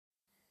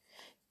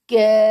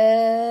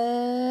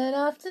Good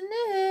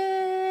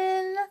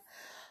afternoon.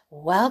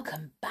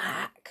 Welcome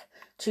back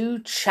to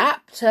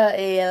chapter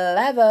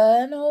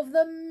 11 of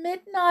The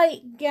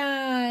Midnight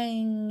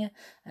Gang.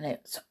 And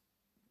it's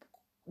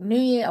New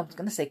Year. I was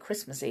going to say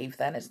Christmas Eve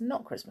then. It's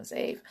not Christmas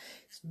Eve.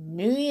 It's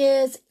New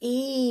Year's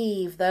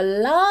Eve, the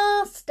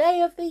last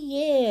day of the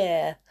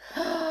year.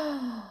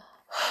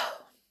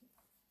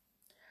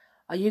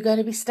 Are you going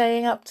to be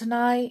staying up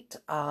tonight?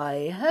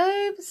 I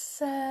hope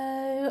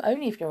so.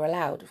 Only if you're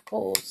allowed, of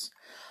course.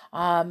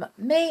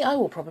 Me, I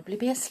will probably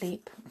be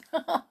asleep.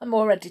 I'm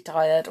already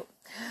tired.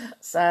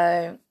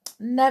 So,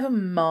 never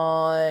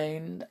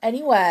mind.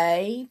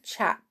 Anyway,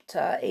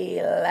 chapter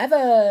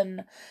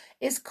 11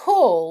 is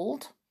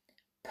called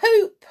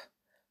Poop,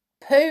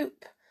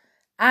 Poop,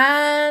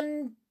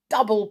 and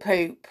Double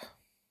Poop.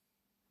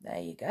 There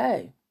you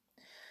go.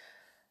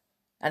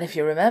 And if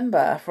you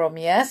remember from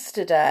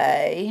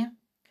yesterday,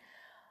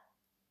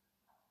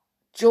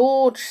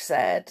 George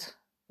said,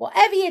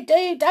 "Whatever you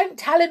do, don't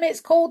tell him it's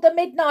called the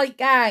Midnight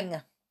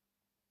Gang."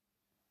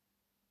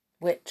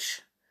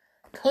 Which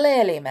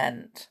clearly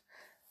meant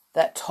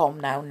that Tom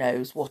now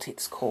knows what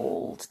it's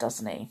called,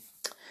 doesn't he?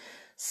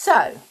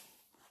 So,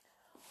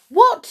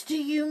 what do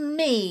you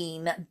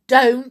mean,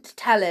 don't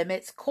tell him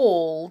it's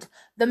called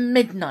the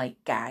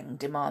Midnight Gang?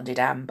 Demanded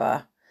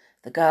Amber.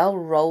 The girl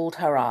rolled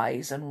her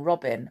eyes and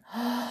Robin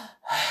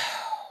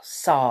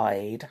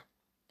sighed.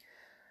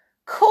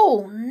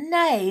 Cool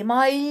name,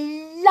 I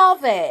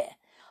love it.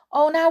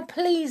 Oh, now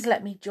please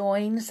let me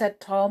join, said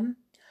Tom.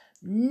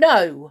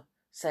 No,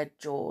 said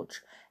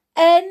George.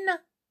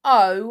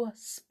 N-O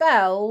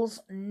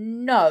spells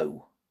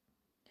no.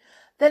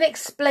 Then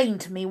explain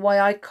to me why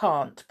I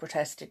can't,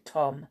 protested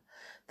Tom.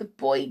 The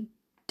boy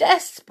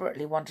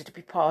desperately wanted to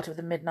be part of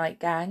the Midnight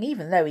Gang,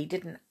 even though he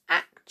didn't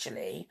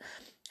actually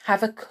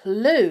have a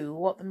clue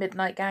what the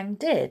Midnight Gang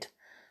did,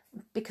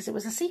 because it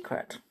was a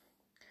secret.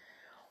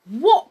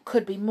 What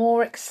could be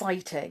more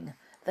exciting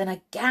than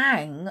a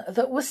gang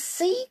that was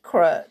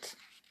secret?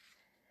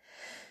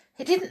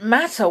 It didn't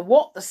matter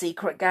what the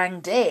secret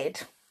gang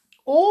did.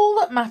 All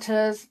that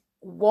matters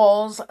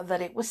was that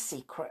it was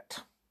secret.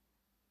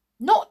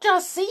 Not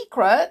just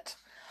secret,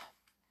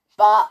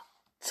 but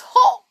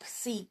top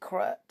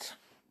secret.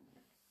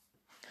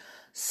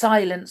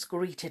 Silence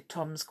greeted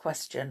Tom's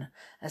question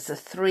as the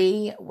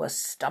three were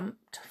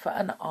stumped for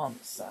an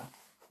answer.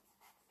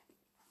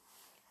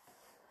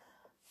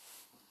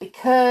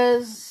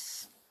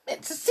 Because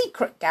it's a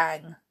secret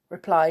gang,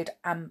 replied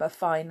Amber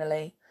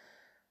finally.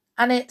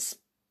 And it's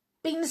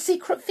been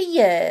secret for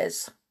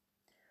years.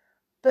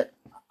 But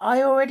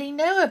I already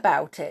know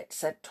about it,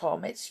 said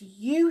Tom. It's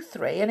you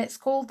three and it's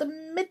called the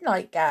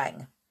Midnight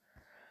Gang.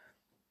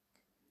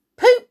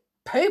 Poop,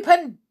 poop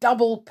and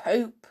double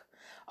poop.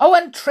 Oh,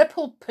 and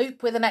triple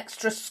poop with an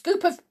extra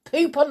scoop of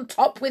poop on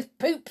top with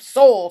poop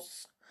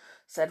sauce,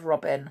 said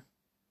Robin.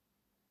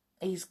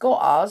 He's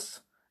got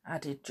us,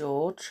 added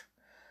George.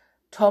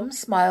 Tom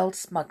smiled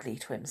smugly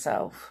to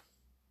himself.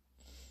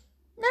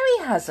 No,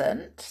 he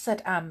hasn't,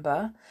 said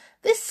Amber.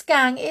 This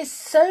gang is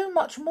so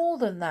much more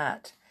than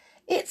that.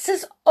 It's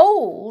as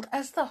old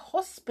as the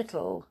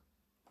hospital.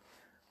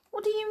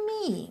 What do you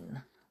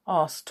mean?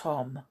 Asked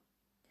Tom.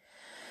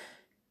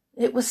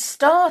 It was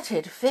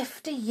started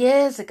 50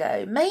 years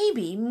ago,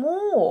 maybe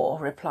more,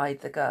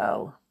 replied the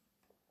girl.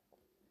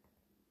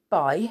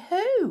 By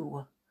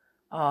who?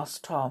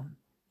 Asked Tom.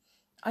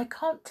 I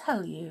can't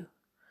tell you,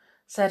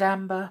 said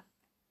Amber.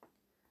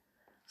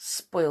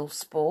 Spoil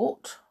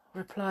sport,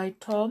 replied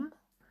Tom.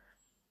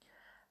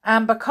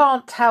 Amber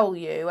can't tell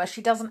you as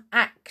she doesn't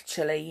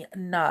actually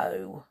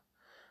know,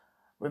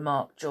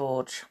 remarked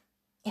George.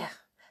 Yeah,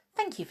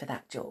 thank you for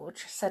that,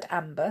 George, said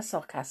Amber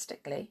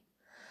sarcastically.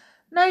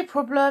 No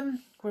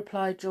problem,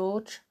 replied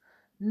George,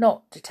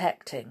 not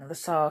detecting the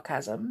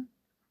sarcasm.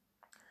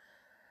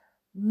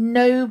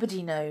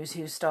 Nobody knows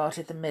who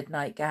started the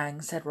Midnight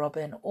Gang, said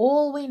Robin.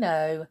 All we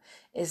know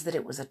is that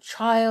it was a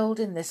child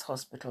in this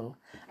hospital,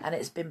 and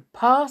it's been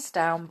passed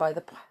down by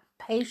the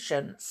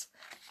patients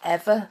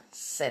ever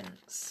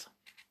since.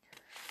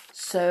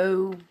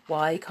 So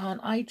why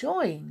can't I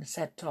join?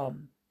 Said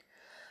Tom.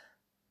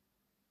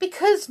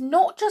 Because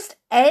not just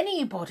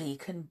anybody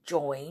can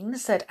join,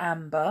 said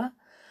Amber.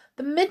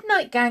 The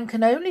Midnight Gang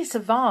can only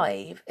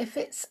survive if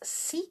it's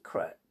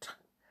secret.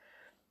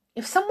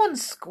 If someone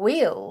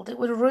squealed, it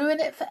would ruin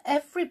it for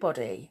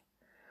everybody.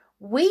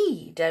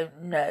 We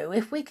don't know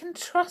if we can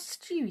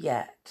trust you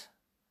yet.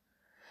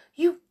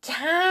 You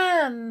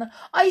can,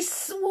 I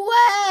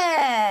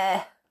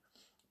swear,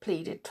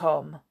 pleaded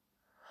Tom.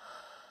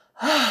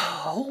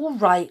 All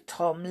right,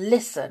 Tom,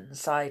 listen,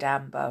 sighed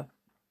Amber.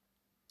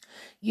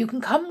 You can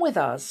come with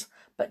us,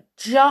 but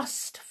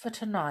just for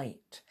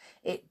tonight.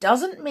 It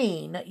doesn't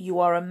mean you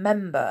are a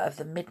member of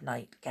the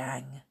Midnight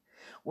Gang.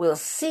 We'll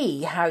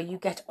see how you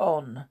get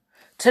on.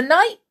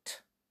 Tonight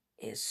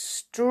is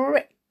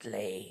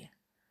strictly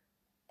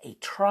a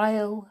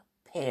trial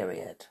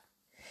period.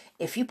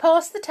 If you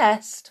pass the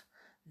test,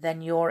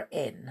 then you're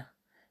in.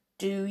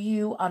 Do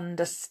you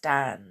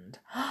understand?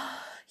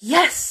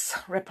 Yes,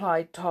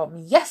 replied Tom.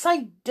 Yes,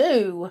 I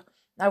do.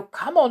 Now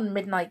come on,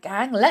 Midnight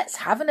Gang, let's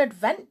have an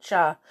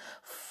adventure.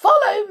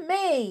 Follow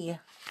me.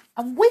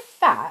 And with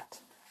that,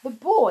 the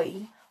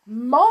boy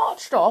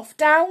marched off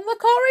down the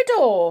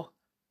corridor.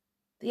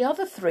 The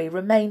other three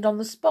remained on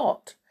the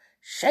spot,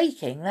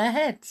 shaking their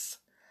heads.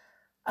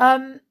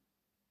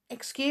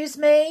 Excuse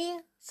me,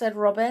 said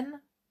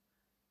Robin.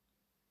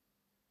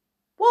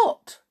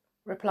 What?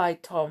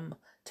 Replied Tom,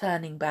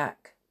 turning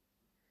back.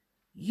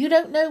 You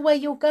don't know where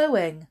you're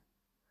going?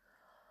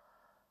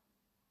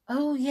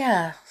 Oh,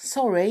 yeah,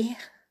 sorry.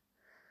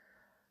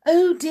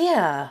 Oh,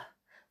 dear,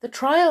 the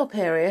trial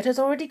period has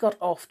already got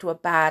off to a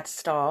bad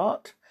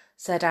start,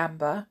 said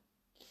Amber.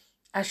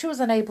 As she was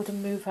unable to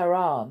move her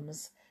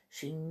arms,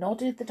 she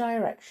nodded the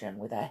direction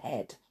with her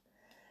head.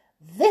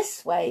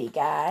 This way,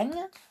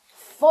 gang.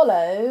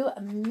 Follow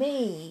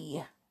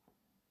me.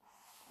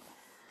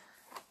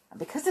 And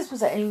because this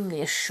was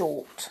only a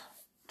short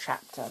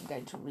chapter, I'm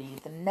going to read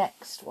the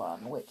next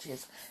one, which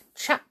is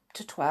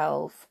Chapter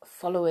 12,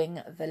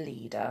 Following the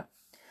Leader.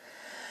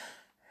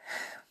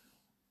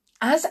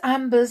 As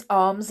Amber's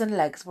arms and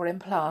legs were in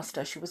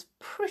plaster, she was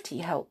pretty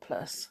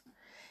helpless.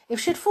 If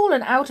she'd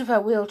fallen out of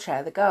her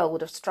wheelchair, the girl would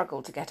have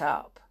struggled to get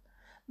up.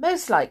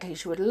 Most likely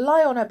she would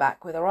lie on her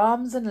back with her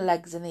arms and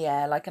legs in the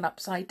air like an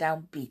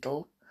upside-down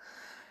beetle.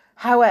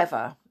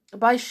 However,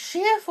 by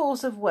sheer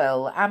force of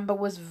will, Amber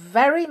was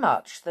very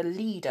much the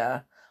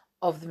leader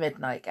of the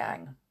Midnight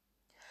Gang.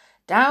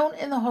 Down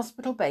in the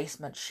hospital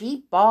basement,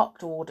 she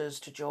barked orders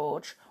to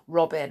George,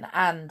 Robin,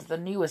 and the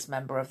newest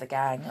member of the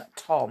gang,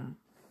 Tom.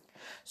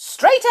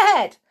 Straight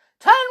ahead!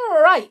 Turn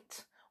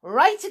right!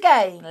 Right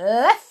again!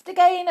 Left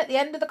again at the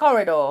end of the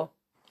corridor!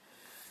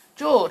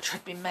 George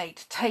had been made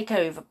to take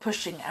over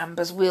pushing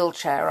Amber's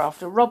wheelchair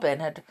after Robin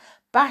had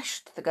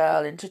bashed the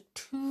girl into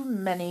too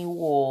many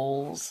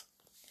walls.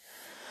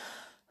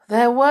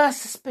 There were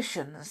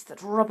suspicions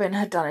that Robin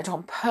had done it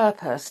on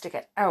purpose to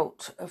get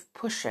out of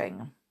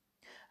pushing.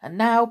 And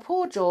now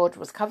poor George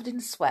was covered in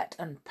sweat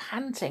and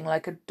panting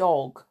like a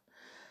dog.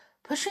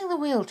 Pushing the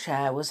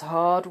wheelchair was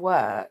hard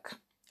work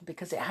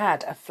because it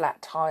had a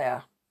flat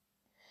tire.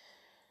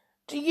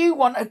 Do you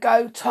want to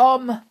go,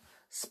 Tom?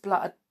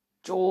 Spluttered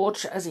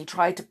George as he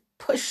tried to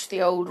push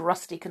the old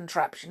rusty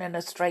contraption in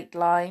a straight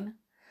line.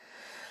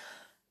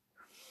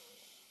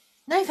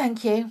 No,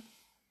 thank you.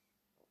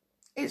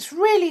 It's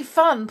really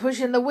fun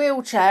pushing the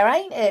wheelchair,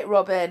 ain't it,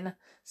 Robin?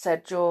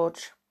 Said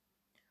George.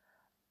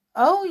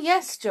 Oh,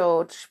 yes,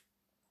 George.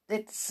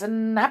 It's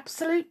an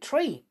absolute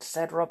treat,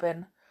 said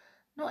Robin,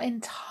 not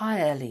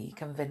entirely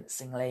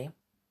convincingly.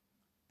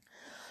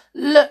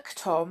 Look,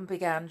 Tom,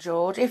 began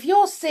George, if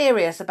you're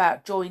serious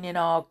about joining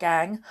our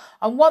gang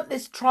and want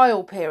this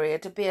trial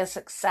period to be a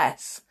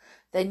success,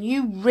 then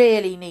you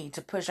really need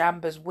to push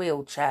Amber's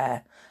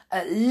wheelchair,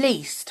 at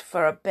least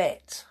for a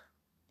bit.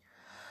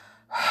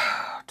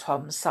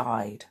 Tom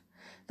sighed.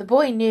 The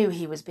boy knew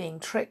he was being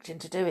tricked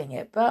into doing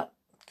it, but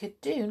could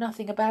do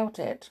nothing about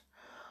it.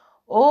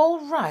 All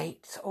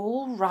right,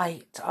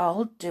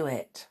 I'll do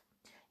it.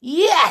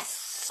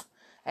 Yes!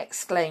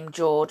 Exclaimed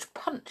George,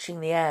 punching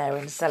the air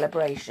in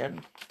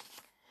celebration.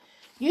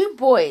 You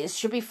boys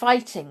should be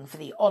fighting for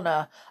the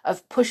honour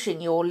of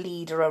pushing your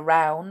leader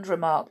around,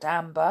 remarked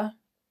Amber.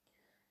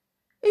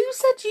 Who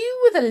said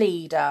you were the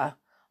leader?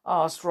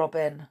 Asked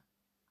Robin.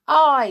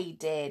 I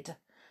did,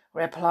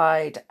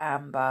 replied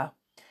Amber.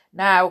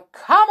 Now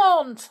come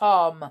on,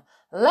 Tom,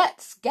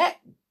 let's get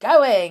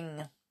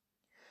going.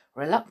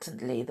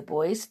 Reluctantly, the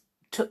boys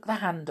took the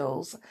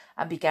handles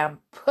and began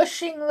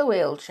pushing the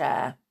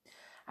wheelchair.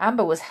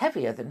 Amber was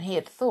heavier than he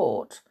had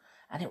thought,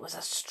 and it was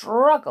a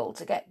struggle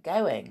to get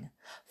going.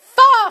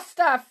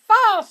 Faster,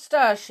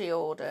 faster, she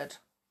ordered.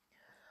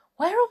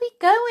 Where are we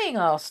going?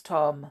 Asked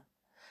Tom.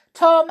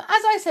 Tom,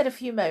 as I said a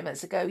few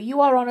moments ago,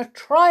 you are on a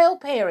trial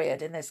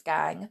period in this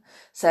gang,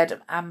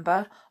 said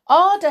Amber.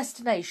 Our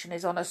destination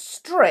is on a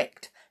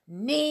strict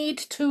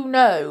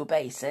need-to-know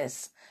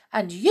basis,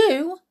 and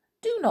you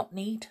do not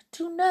need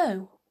to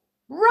know.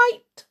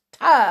 Right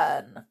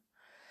turn.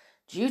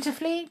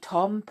 Dutifully,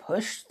 Tom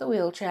pushed the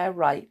wheelchair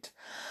right,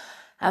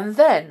 and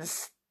then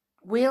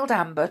wheeled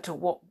Amber to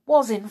what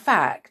was, in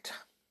fact,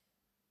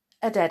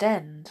 a dead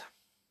end.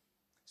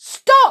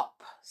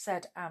 Stop,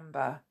 said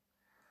Amber.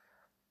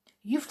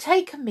 You've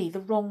taken me the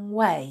wrong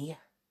way.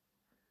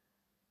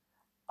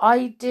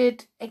 I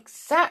did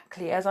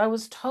exactly as I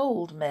was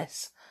told,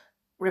 miss,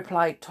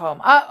 replied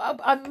Tom.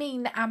 I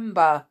mean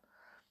Amber.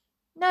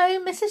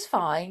 No, miss is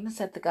fine,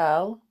 said the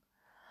girl.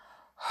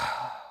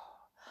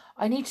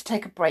 I need to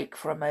take a break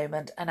for a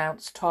moment,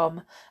 announced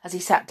Tom as he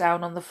sat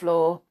down on the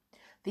floor.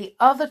 The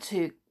other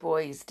two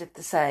boys did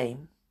the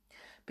same.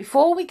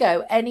 Before we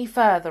go any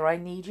further, I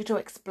need you to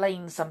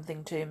explain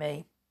something to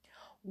me.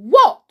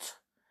 What?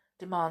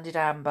 Demanded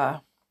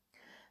Amber.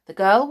 The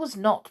girl was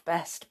not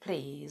best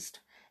pleased.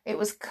 It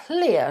was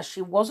clear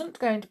she wasn't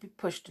going to be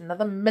pushed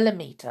another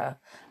millimetre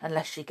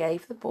unless she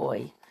gave the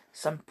boy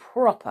some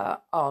proper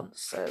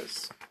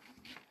answers.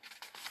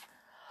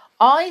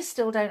 I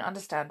still don't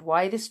understand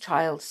why this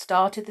child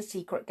started the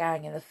secret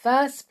gang in the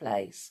first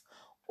place,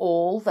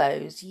 all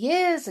those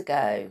years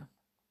ago.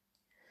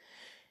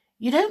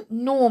 You don't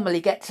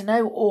normally get to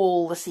know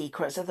all the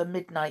secrets of the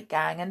Midnight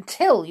Gang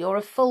until you're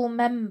a full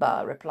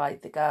member,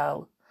 replied the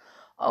girl.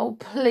 Oh,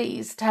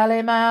 please tell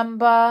him,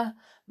 Amber,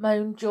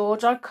 moaned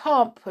George. I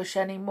can't push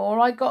any more.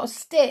 I got a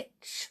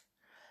stitch.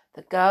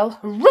 The girl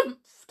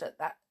harumphed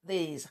at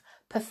these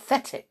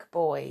pathetic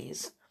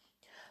boys.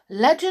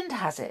 Legend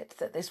has it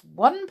that this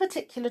one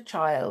particular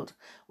child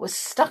was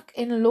stuck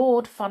in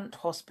Lord Funt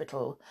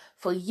Hospital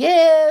for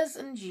years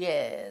and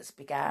years,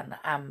 began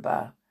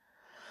Amber.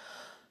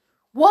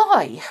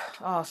 Why?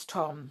 Asked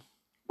Tom.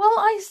 Well,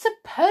 I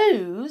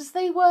suppose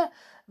they were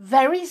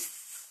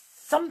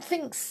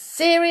something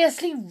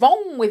seriously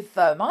wrong with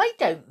them. I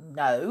don't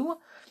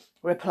know,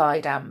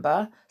 replied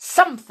Amber.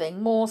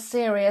 Something more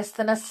serious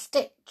than a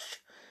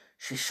stitch.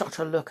 She shot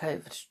a look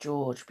over to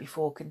George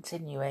before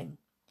continuing.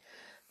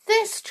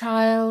 This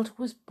child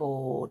was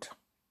bored.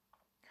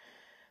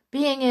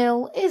 Being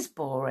ill is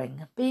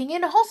boring. Being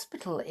in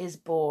hospital is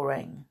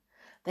boring.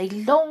 They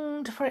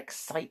longed for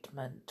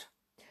excitement.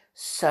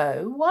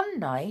 So one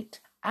night,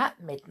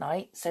 at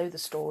midnight, so the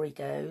story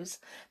goes,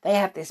 they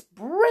had this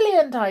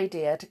brilliant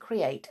idea to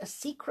create a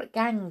secret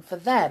gang for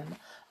them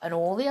and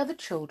all the other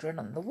children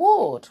in the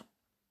ward.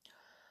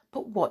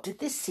 But what did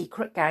this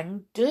secret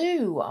gang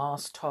do?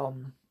 Asked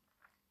Tom.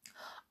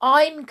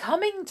 I'm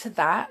coming to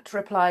that,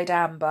 replied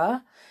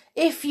Amber.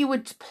 If you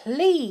would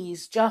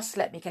please just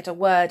let me get a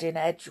word in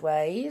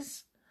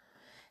edgeways.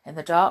 In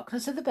the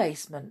darkness of the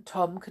basement,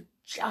 Tom could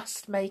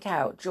just make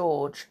out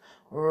George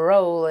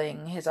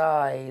rolling his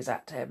eyes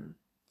at him.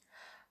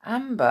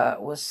 Amber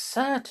was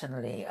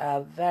certainly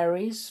a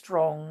very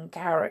strong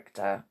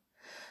character.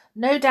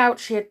 No doubt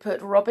she had put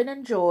Robin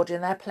and George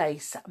in their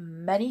place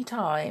many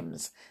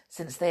times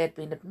since they had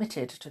been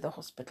admitted to the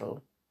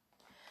hospital.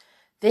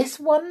 This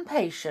one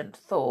patient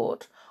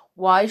thought,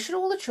 why should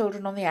all the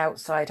children on the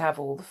outside have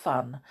all the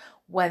fun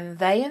when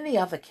they and the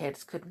other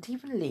kids couldn't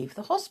even leave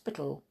the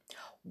hospital?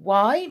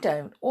 Why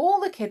don't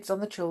all the kids on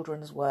the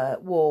children's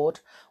ward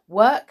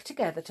work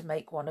together to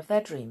make one of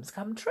their dreams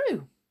come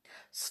true,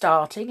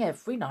 starting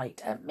every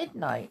night at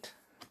midnight?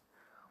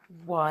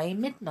 Why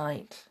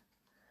midnight?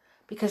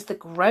 Because the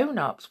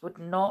grown-ups would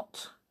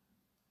not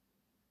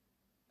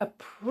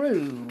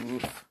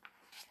approve.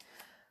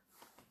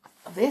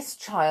 This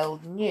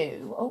child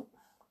knew...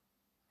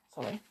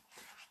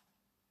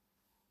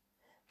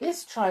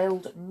 This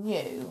child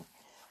knew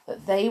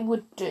that they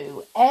would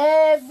do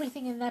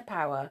everything in their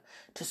power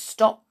to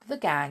stop the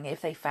gang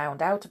if they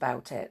found out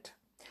about it.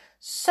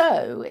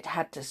 So it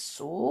had to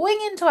swing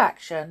into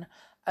action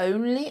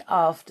only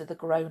after the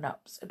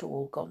grown-ups had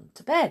all gone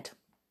to bed.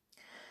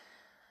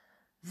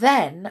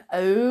 Then,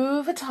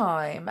 over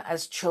time,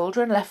 as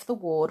children left the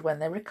ward when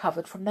they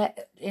recovered from their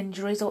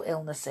injuries or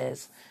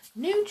illnesses,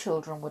 new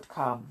children would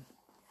come.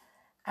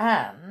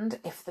 And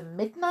if the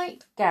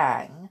Midnight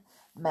Gang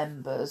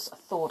members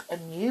thought a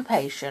new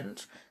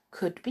patient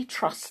could be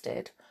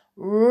trusted,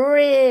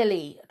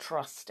 really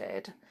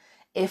trusted,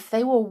 if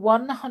they were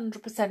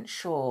 100%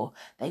 sure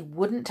they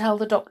wouldn't tell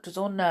the doctors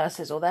or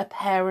nurses or their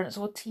parents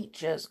or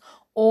teachers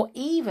or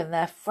even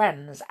their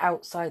friends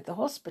outside the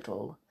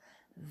hospital,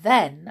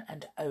 then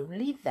and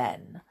only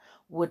then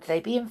would they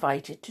be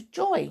invited to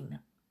join.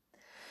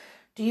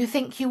 Do you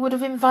think you would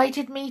have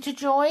invited me to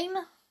join?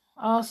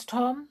 Asked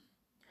Tom.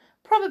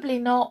 Probably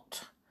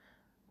not,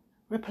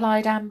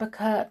 replied Amber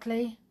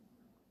curtly.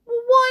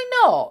 Why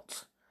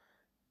not?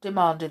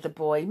 Demanded the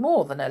boy,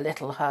 more than a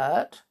little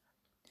hurt.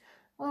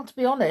 Well, to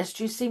be honest,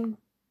 you seem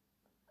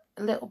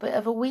a little bit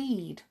of a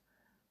weed.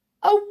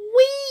 A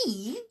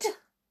weed?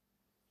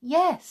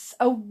 Yes,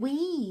 a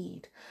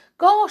weed.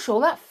 Gosh,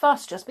 all that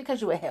fuss just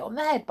because you were hit on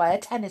the head by a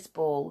tennis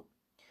ball.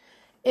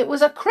 It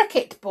was a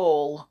cricket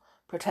ball,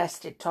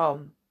 protested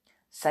Tom.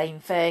 Same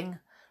thing,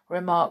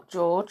 remarked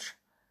George.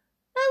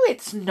 No,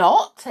 it's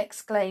not,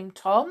 exclaimed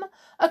Tom.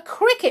 A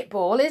cricket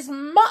ball is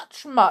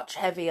much, much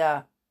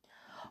heavier.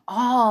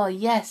 Ah,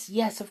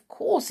 yes, of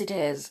course it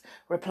is,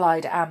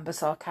 replied Amber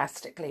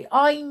sarcastically.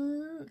 I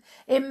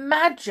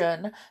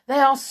imagine they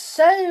are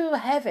so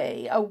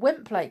heavy a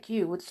wimp like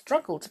you would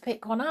struggle to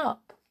pick one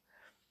up.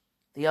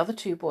 The other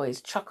two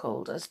boys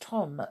chuckled as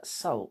Tom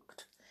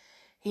sulked.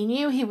 He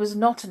knew he was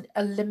not an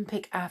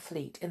Olympic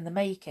athlete in the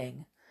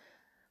making,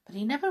 but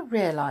he never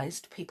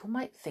realised people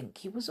might think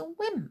he was a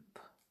wimp.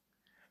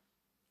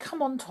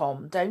 Come on,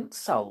 Tom, don't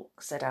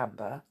sulk, said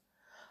Amber.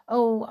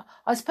 Oh,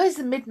 I suppose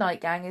the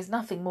Midnight Gang is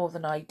nothing more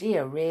than an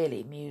idea,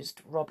 really,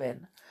 mused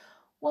Robin.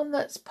 One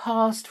that's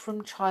passed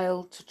from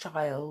child to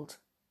child.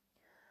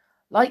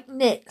 Like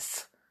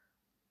knits?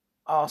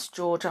 Asked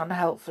George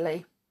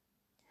unhelpfully.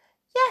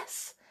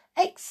 Yes,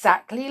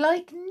 exactly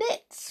like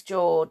knits,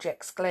 George,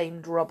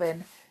 exclaimed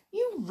Robin.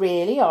 You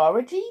really are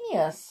a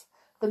genius.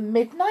 The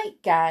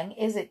Midnight Gang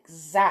is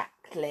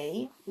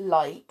exactly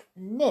like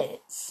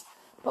knits,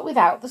 but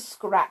without the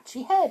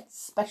scratchy heads,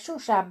 special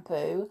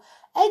shampoo,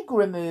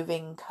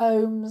 egg-removing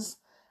combs,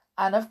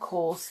 and, of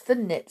course, the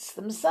knits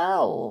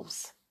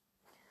themselves.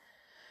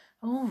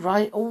 All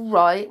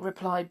right,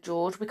 replied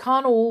George. We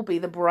can't all be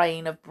the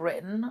brain of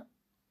Britain.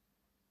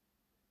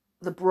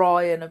 the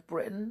Brian of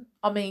Britain.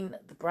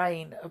 The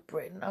brain of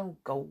Britain. Oh,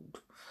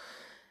 gold.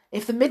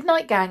 If the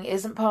Midnight Gang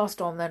isn't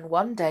passed on, then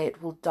one day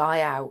it will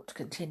die out,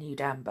 continued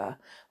Amber.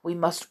 We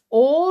must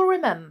all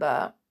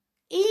remember,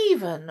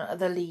 even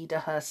the leader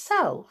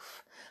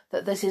herself,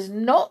 that this is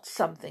not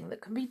something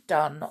that can be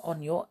done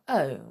on your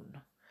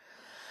own.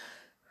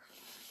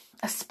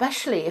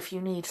 Especially if you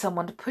need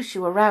someone to push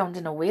you around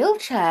in a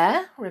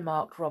wheelchair,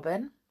 remarked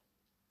Robin.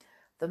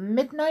 The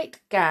Midnight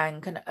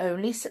Gang can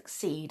only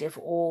succeed if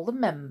all the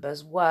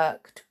members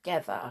work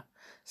together,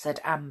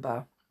 said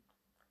Amber.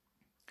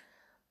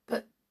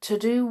 But to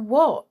do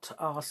what?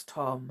 Asked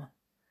Tom.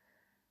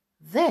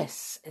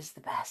 This is the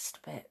best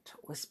bit,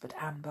 whispered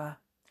Amber.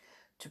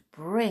 To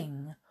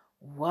bring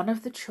one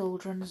of the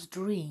children's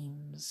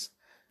dreams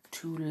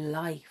to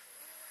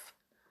life.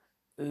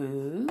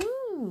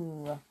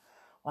 Ooh.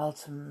 Well,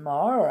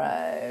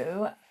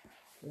 tomorrow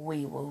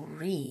we will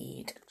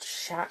read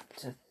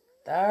chapter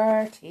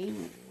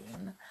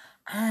 13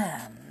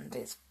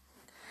 and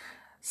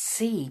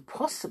see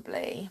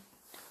possibly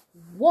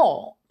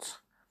what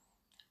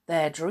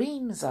their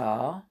dreams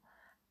are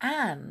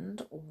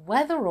and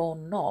whether or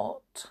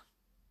not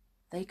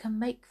they can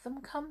make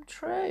them come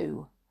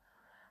true.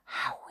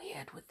 How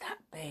weird would that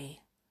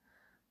be?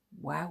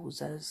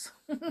 Wowzers.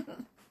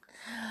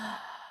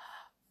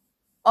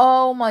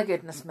 Oh my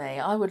goodness me,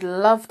 I would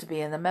love to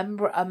be a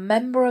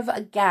member of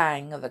a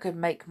gang that could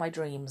make my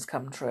dreams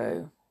come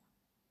true.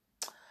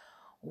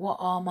 What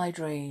are my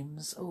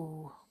dreams?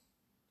 Oh,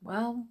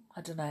 well, I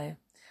don't know,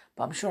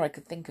 but I'm sure I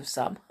could think of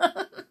some.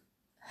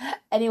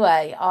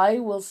 Anyway, I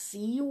will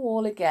see you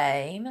all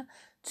again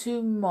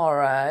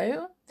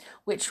tomorrow,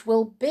 which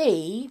will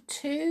be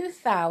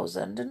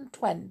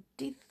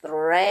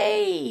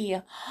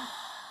 2023.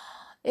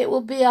 It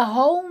will be a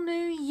whole new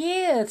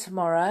year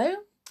tomorrow.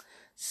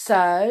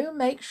 So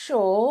make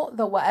sure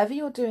that whatever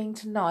you're doing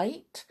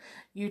tonight,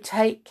 you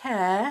take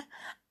care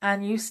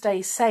and you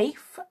stay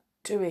safe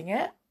doing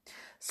it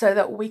so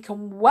that we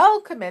can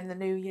welcome in the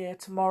new year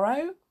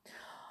tomorrow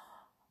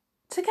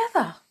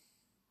together.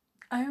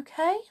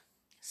 Okay?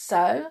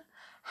 So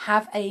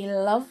have a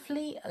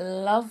lovely,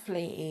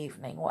 lovely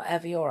evening,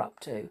 whatever you're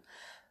up to.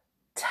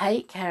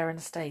 Take care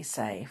and stay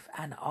safe,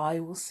 and I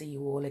will see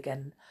you all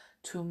again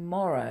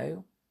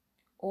tomorrow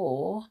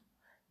or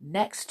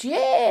next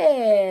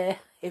year,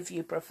 if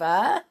you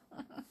prefer.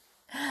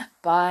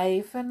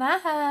 Bye for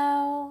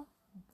now.